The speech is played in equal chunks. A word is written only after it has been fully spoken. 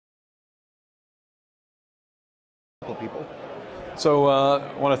People. So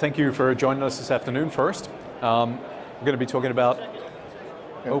I want to thank you for joining us this afternoon first. We're going to be talking about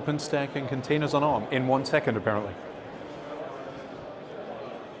OpenStack and Containers on ARM in 1 second, apparently.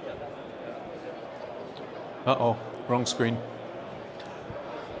 Uh-oh, wrong screen.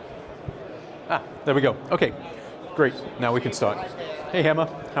 There we go. Okay, great. Now we can start. Hey, Hammer,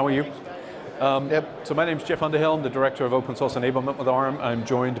 how are you? So my name's Jeff Underhill. I'm the Director of Open Source Enablement with ARM. I'm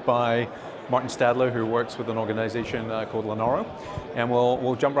joined by Martin Stadler, who works with an organization called Linaro, and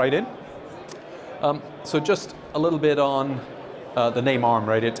we'll jump right in. So just a little bit on the name ARM,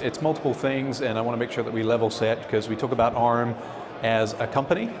 right? It's multiple things, and I want to make sure that we level set, because we talk about ARM as a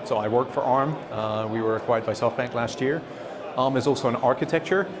company. So I work for ARM. We were acquired by SoftBank last year. ARM is also an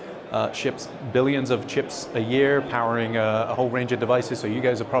architecture. Ships billions of chips a year, powering a whole range of devices. So you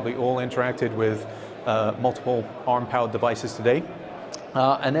guys have probably all interacted with multiple ARM-powered devices today.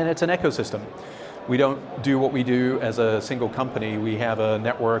 And then it's an ecosystem. We don't do what we do as a single company. We have a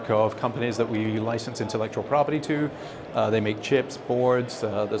network of companies that we license intellectual property to. They make chips, boards,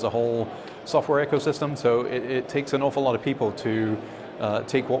 there's a whole software ecosystem. So it takes an awful lot of people to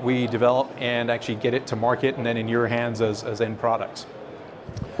take what we develop and actually get it to market and then in your hands as end products.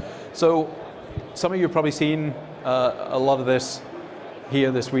 So some of you have probably seen a lot of this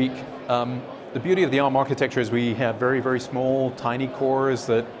here this week. The beauty of the ARM architecture is we have very, very small, tiny cores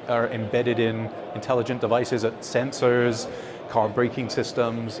that are embedded in intelligent devices, sensors, car braking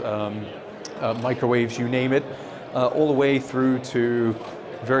systems, microwaves, you name it, all the way through to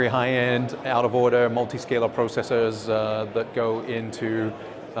very high-end, out-of-order, multi-scalar processors that go into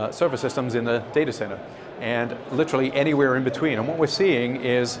server systems in the data center, and literally anywhere in between. And what we're seeing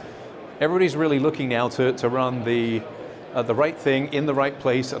is everybody's really looking now to run the right thing in the right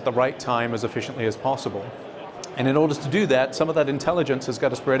place at the right time as efficiently as possible. And in order to do that, some of that intelligence has got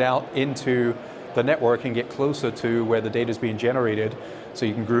to spread out into the network and get closer to where the data is being generated, so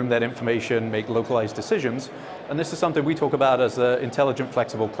you can groom that information, make localized decisions. And this is something we talk about as the intelligent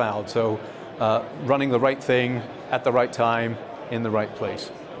flexible cloud. So running the right thing at the right time in the right place.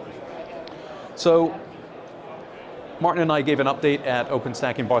 So Martin and I gave an update at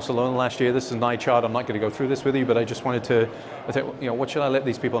OpenStack in Barcelona last year. This is an eye chart. I'm not going to go through this with you, but I just wanted to, what should I let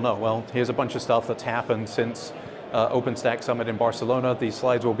these people know? Well, here's a bunch of stuff that's happened since OpenStack Summit in Barcelona. These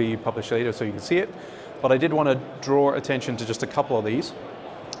slides will be published later so you can see it. But I did want to draw attention to just a couple of these.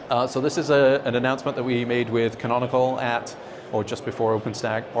 So this is an announcement that we made with Canonical just before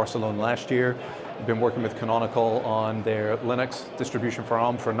OpenStack Barcelona last year. We've been working with Canonical on their Linux distribution for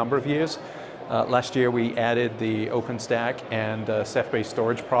ARM for a number of years. Last year we added the OpenStack and Ceph-based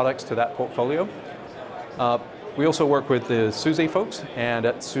storage products to that portfolio. We also work with the SUSE folks, and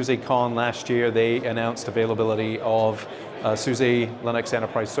at SUSECon last year they announced availability of SUSE Linux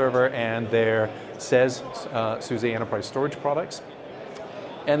Enterprise Server and their SES SUSE Enterprise Storage products.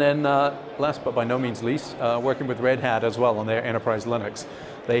 And then last but by no means least, working with Red Hat as well on their Enterprise Linux.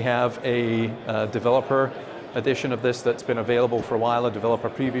 They have a developer edition of this that's been available for a while, a developer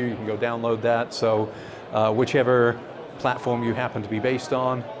preview. You can go download that. So whichever platform you happen to be based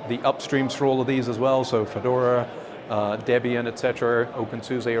on, the upstreams for all of these as well, so Fedora, Debian, etc.,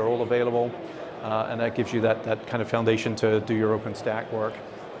 OpenSUSE are all available, and that gives you that kind of foundation to do your OpenStack work.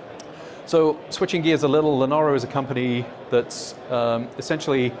 So switching gears a little, Linaro is a company that's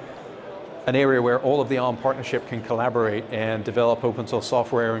essentially an area where all of the ARM partnership can collaborate and develop open source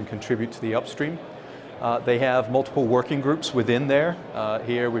software and contribute to the upstream. They have multiple working groups within there.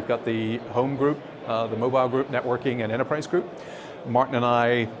 Here we've got the home group, the mobile group, networking, and enterprise group. Martin and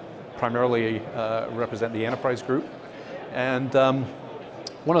I primarily represent the enterprise group. And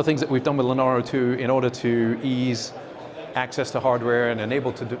one of the things that we've done with Linaro too, in order to ease access to hardware and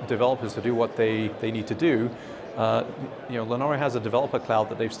enable developers to do what they need to do, Linaro has a developer cloud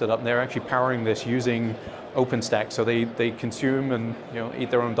that they've stood up, and they're actually powering this using OpenStack. So they consume and eat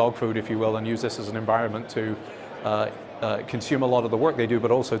their own dog food, if you will, and use this as an environment to consume a lot of the work they do,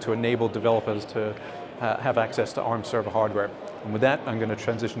 but also to enable developers to have access to ARM server hardware. And with that, I'm going to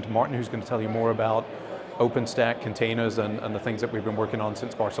transition to Martin, who's going to tell you more about OpenStack, containers, and the things that we've been working on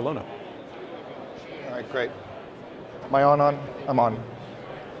since Barcelona. All right, great. Am I on? I'm on.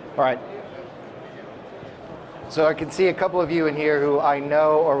 All right. So I can see a couple of you in here who I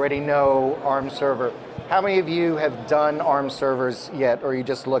know already know ARM server. How many of you have done ARM servers yet, or are you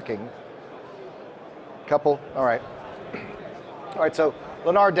just looking? Couple? All right. All right, so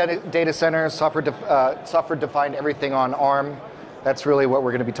Linaro data center, software-defined everything on ARM. That's really what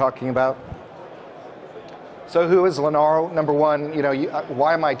we're going to be talking about. So who is Linaro? Number one,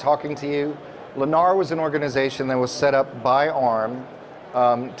 why am I talking to you? Linaro was an organization that was set up by ARM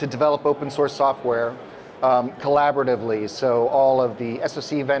to develop open source software collaboratively. So all of the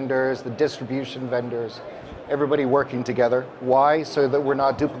SoC vendors, the distribution vendors, everybody working together. Why? So that we're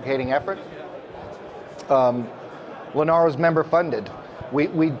not duplicating effort. Linaro's member funded.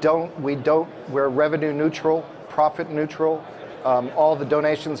 We're revenue neutral, profit neutral. All the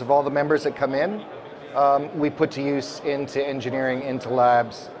donations of all the members that come in, we put to use into engineering, into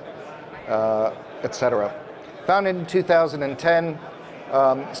labs, etc. Founded in 2010,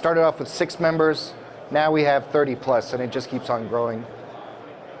 started off with 6 members. Now we have 30 plus, and it just keeps on growing.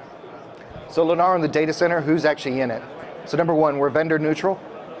 So Linaro in the data center, who's actually in it? So number one, we're vendor neutral,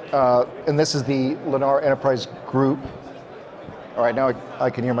 and this is the Linaro Enterprise Group. All right, now I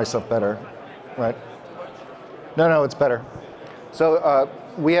can hear myself better, right? No, it's better. So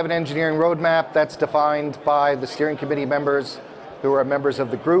we have an engineering roadmap that's defined by the steering committee members who are members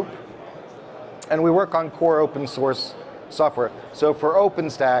of the group, and we work on core open source software. So for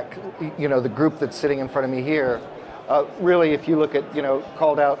OpenStack, the group that's sitting in front of me here, really, if you look at,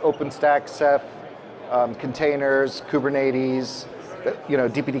 called out OpenStack, Ceph, containers, Kubernetes,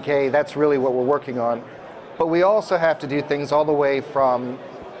 DPDK, that's really what we're working on. But we also have to do things all the way from,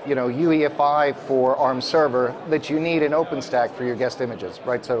 UEFI for ARM server that you need in OpenStack for your guest images,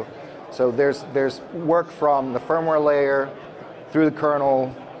 right? So there's work from the firmware layer through the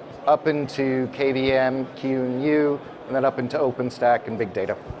kernel up into KVM, Q&U, and then up into OpenStack and big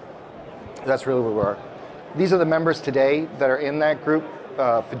data. That's really where we are. These are the members today that are in that group.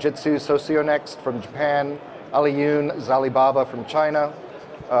 Fujitsu Socionext from Japan, Aliyun is Alibaba from China,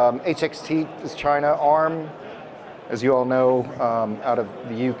 HXT is China, ARM, as you all know, out of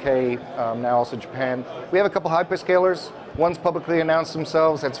the UK, now also Japan. We have a couple hyperscalers. One's publicly announced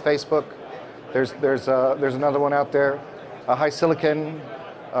themselves, that's Facebook. There's another one out there. HiSilicon,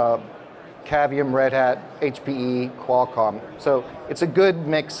 Cavium, Red Hat, HPE, Qualcomm. So it's a good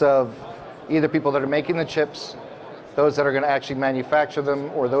mix of either people that are making the chips, those that are going to actually manufacture them,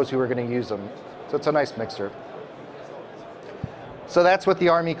 or those who are going to use them. So it's a nice mixture. So that's what the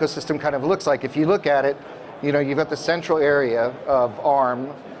ARM ecosystem kind of looks like. If you look at it, you've got the central area of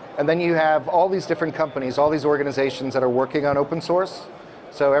ARM, and then you have all these different companies, all these organizations that are working on open source.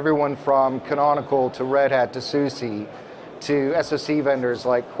 So everyone from Canonical to Red Hat to SUSE to SoC vendors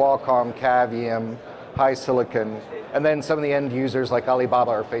like Qualcomm, Cavium, HiSilicon, and then some of the end users like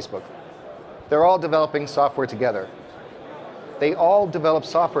Alibaba or Facebook. They're all developing software together. They all develop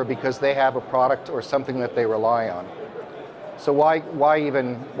software because they have a product or something that they rely on. So why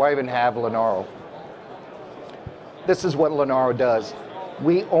even have Linaro? This is what Linaro does.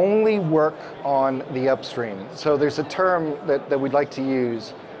 We only work on the upstream. So there's a term that we'd like to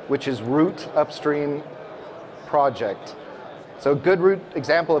use, which is root upstream project. So a good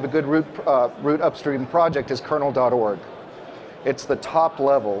example of a good root upstream project is kernel.org. It's the top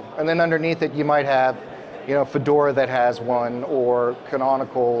level. And then underneath it, you might have Fedora that has one, or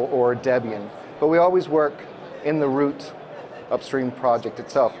Canonical, or Debian. But we always work in the root upstream project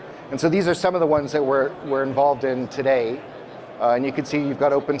itself. And so these are some of the ones that we're involved in today. And you can see you've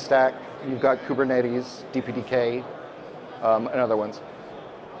got OpenStack, you've got Kubernetes, DPDK, and other ones.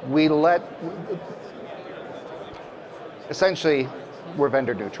 Essentially, we're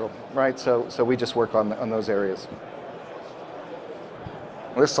vendor neutral, right? So we just work on those areas.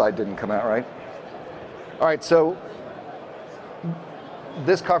 Well, this slide didn't come out right. All right, so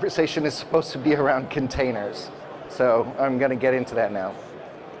this conversation is supposed to be around containers. So I'm going to get into that now.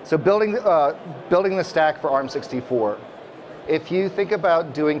 So building the stack for ARM64. If you think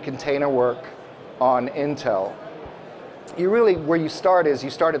about doing container work on Intel, where you start is you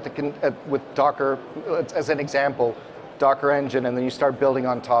start with Docker, as an example, Docker engine, and then you start building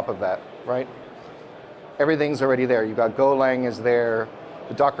on top of that, right? Everything's already there. You've got Golang is there,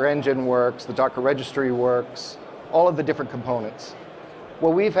 the Docker engine works, the Docker registry works, all of the different components.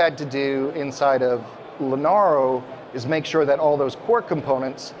 What we've had to do inside of Linaro is make sure that all those core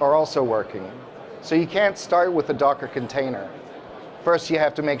components are also working. So you can't start with a Docker container. First, you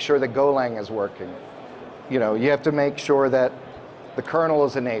have to make sure that Golang is working. You have to make sure that the kernel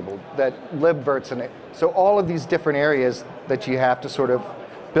is enabled, that libvirt's enabled. So all of these different areas that you have to sort of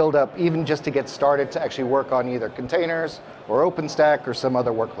build up, even just to get started to actually work on either containers or OpenStack or some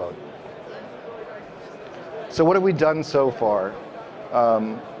other workload. So what have we done so far?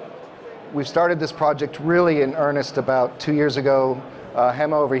 We've started this project really in earnest about 2 years ago.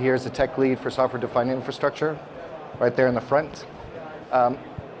 Hema over here is the tech lead for software-defined infrastructure, right there in the front.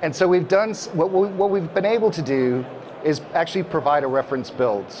 And so we've done, what we've been able to do is actually provide a reference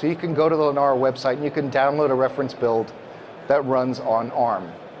build. So you can go to the Linaro website and you can download a reference build that runs on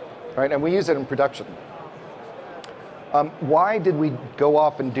ARM, right? And we use it in production. Why did we go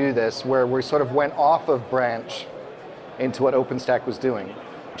off and do this, where we sort of went off of branch into what OpenStack was doing?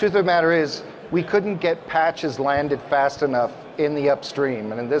 Truth of the matter is, we couldn't get patches landed fast enough in the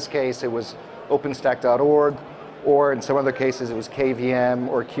upstream, and in this case it was OpenStack.org, or in some other cases it was KVM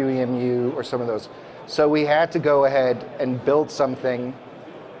or QEMU or some of those. So we had to go ahead and build something.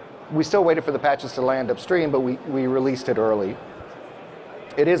 We still waited for the patches to land upstream, but we released it early.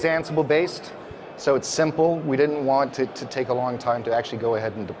 It is Ansible based, so it's simple. We didn't want it to take a long time to actually go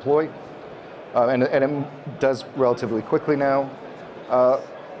ahead and deploy, and it does relatively quickly now.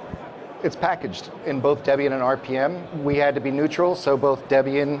 It's packaged in both Debian and RPM. We had to be neutral, so both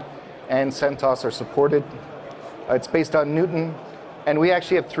Debian and CentOS are supported. It's based on Newton, and we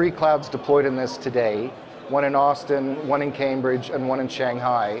actually have 3 clouds deployed in this today, one in Austin, one in Cambridge, and one in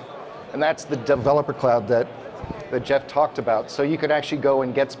Shanghai. And that's the developer cloud that Jeff talked about. So you can actually go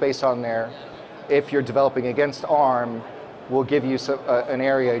and get space on there. If you're developing against ARM, we'll give you an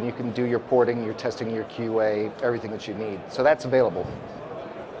area and you can do your porting, your testing, your QA, everything that you need. So that's available.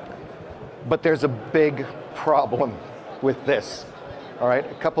 But there's a big problem with this. All right,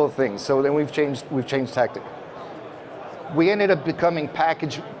 a couple of things. So then we've changed tactic. We ended up becoming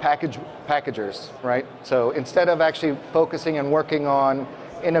packagers, right? So instead of actually focusing and working on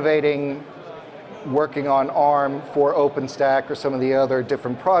innovating, working on ARM for OpenStack or some of the other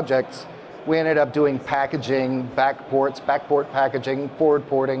different projects, we ended up doing packaging, backport packaging, forward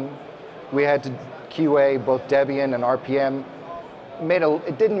porting. We had to QA both Debian and RPM.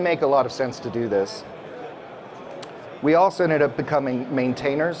 It didn't make a lot of sense to do this. We also ended up becoming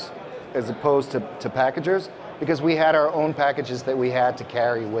maintainers as opposed to packagers, because we had our own packages that we had to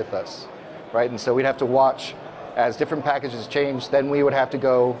carry with us, right? And so we'd have to watch as different packages changed, then we would have to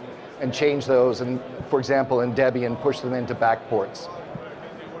go and change those, and for example, in Debian, push them into backports.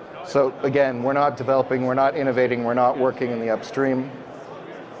 So again, we're not developing, we're not innovating, we're not working in the upstream.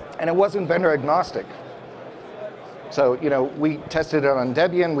 And it wasn't vendor agnostic. So, we tested it on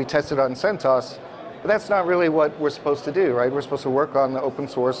Debian, we tested it on CentOS, but that's not really what we're supposed to do, right? We're supposed to work on the open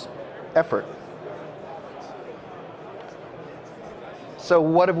source effort. So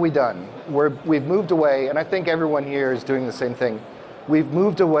what have we done? We've moved away, and I think everyone here is doing the same thing. We've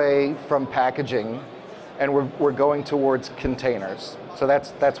moved away from packaging, and we're going towards containers. So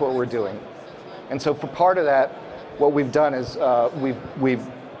that's what we're doing. And so for part of that, what we've done is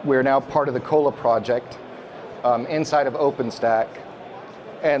we're now part of the Cola project inside of OpenStack.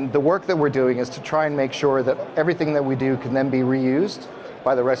 And the work that we're doing is to try and make sure that everything that we do can then be reused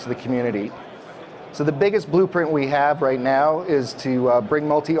by the rest of the community. So the biggest blueprint we have right now is to bring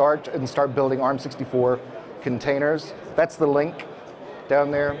multi-arch and start building ARM64 containers. That's the link down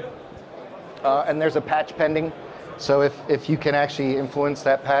there. And there's a patch pending. So if you can actually influence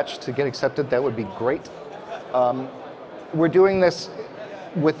that patch to get accepted, that would be great. We're doing this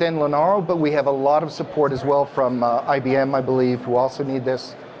within Linaro, but we have a lot of support as well from IBM, I believe, who also need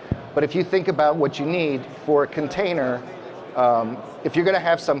this. But if you think about what you need for a container, if you're going to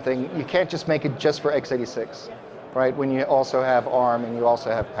have something, you can't just make it just for x86, right? When you also have ARM and you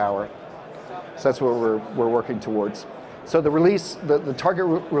also have power. So that's what we're working towards. So the target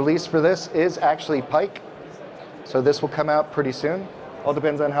release for this is actually Pike. So this will come out pretty soon. All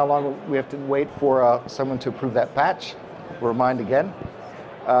depends on how long we have to wait for someone to approve that patch. We'll remind again.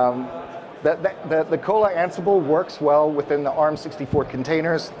 The Cola Ansible works well within the ARM64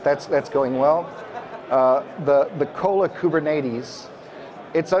 containers. That's going well. The Cola Kubernetes,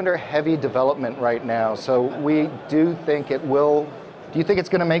 it's under heavy development right now. So we do think it will. Do you think it's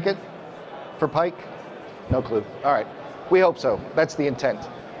going to make it for Pike? No clue. All right. We hope so. That's the intent.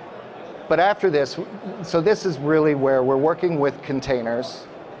 But after this, so this is really where we're working with containers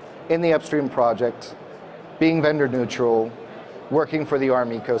in the upstream project, being vendor neutral, working for the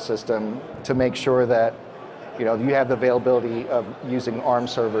ARM ecosystem to make sure that you have the availability of using ARM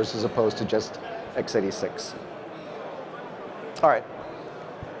servers as opposed to just x86. All right.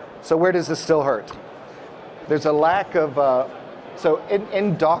 So where does this still hurt? There's a lack of, so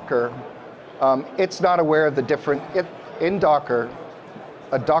in Docker, it's not aware of the different, in Docker,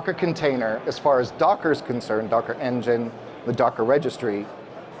 a Docker container, as far as Docker is concerned, Docker engine, the Docker registry,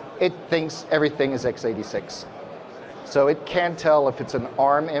 it thinks everything is x86. So it can't tell if it's an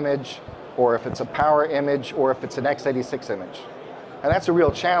ARM image, or if it's a power image, or if it's an x86 image. And that's a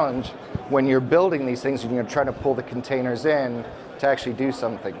real challenge when you're building these things and you're trying to pull the containers in to actually do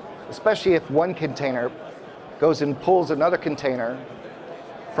something. Especially if one container goes and pulls another container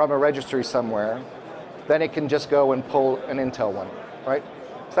from a registry somewhere, then it can just go and pull an Intel one, right?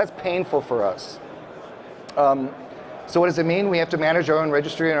 So that's painful for us. So what does it mean? We have to manage our own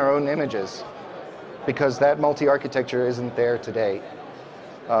registry and our own images. because that multi-architecture isn't there today.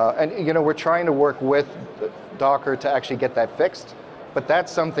 And we're trying to work with Docker to actually get that fixed, but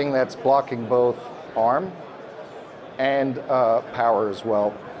that's something that's blocking both ARM and Power as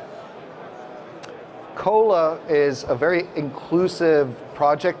well. Cola is a very inclusive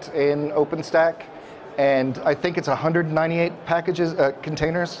project in OpenStack, and I think it's 198 packages,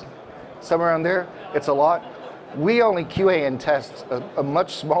 containers, somewhere around there. It's a lot. We only QA and test a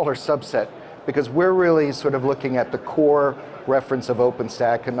much smaller subset because we're really sort of looking at the core reference of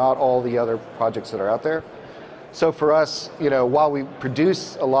OpenStack and not all the other projects that are out there. So for us, while we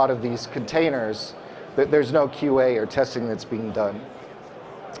produce a lot of these containers, there's no QA or testing that's being done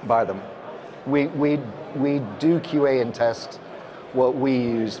by them. We do QA and test what we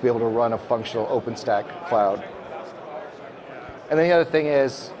use to be able to run a functional OpenStack cloud. And then the other thing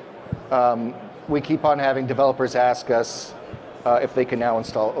is, we keep on having developers ask us if they can now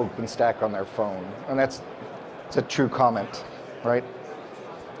install OpenStack on their phone, and it's a true comment, right?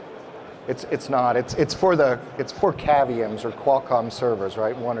 It's not. It's for Caviums or Qualcomm servers,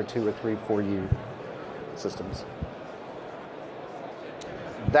 right? 1 or 2 or 3, 4U systems.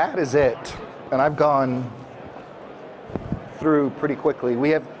 That is it, and I've gone through pretty quickly. We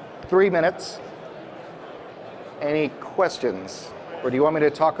have 3 minutes. Any questions, or do you want me to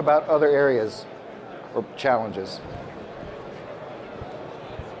talk about other areas or challenges?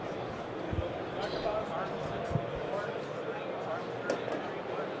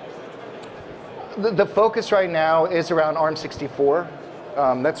 The focus right now is around ARM64.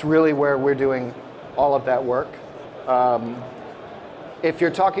 That's really where we're doing all of that work. If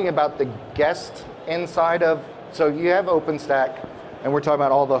you're talking about the guest inside of, so you have OpenStack, and we're talking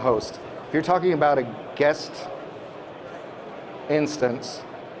about all the hosts. If you're talking about a guest instance,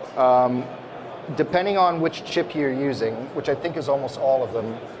 depending on which chip you're using, which I think is almost all of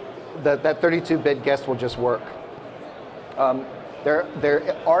them, that 32-bit guest will just work.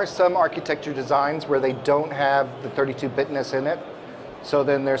 There are some architecture designs where they don't have the 32-bitness in it, so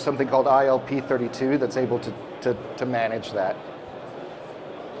then there's something called ILP32 that's able to manage that.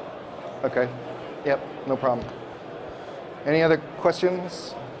 Okay, yep, no problem. Any other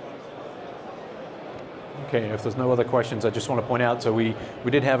questions? Okay, if there's no other questions, I just want to point out, so we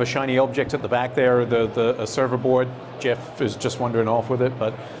did have a shiny object at the back there, a server board. Jeff is just wandering off with it,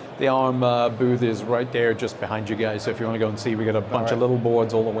 but the ARM booth is right there just behind you guys. So if you want to go and see, we got a bunch of little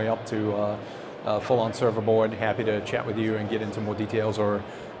boards all the way up to full-on server board. Happy to chat with you and get into more details or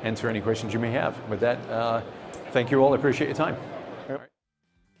answer any questions you may have. With that, thank you all. I appreciate your time.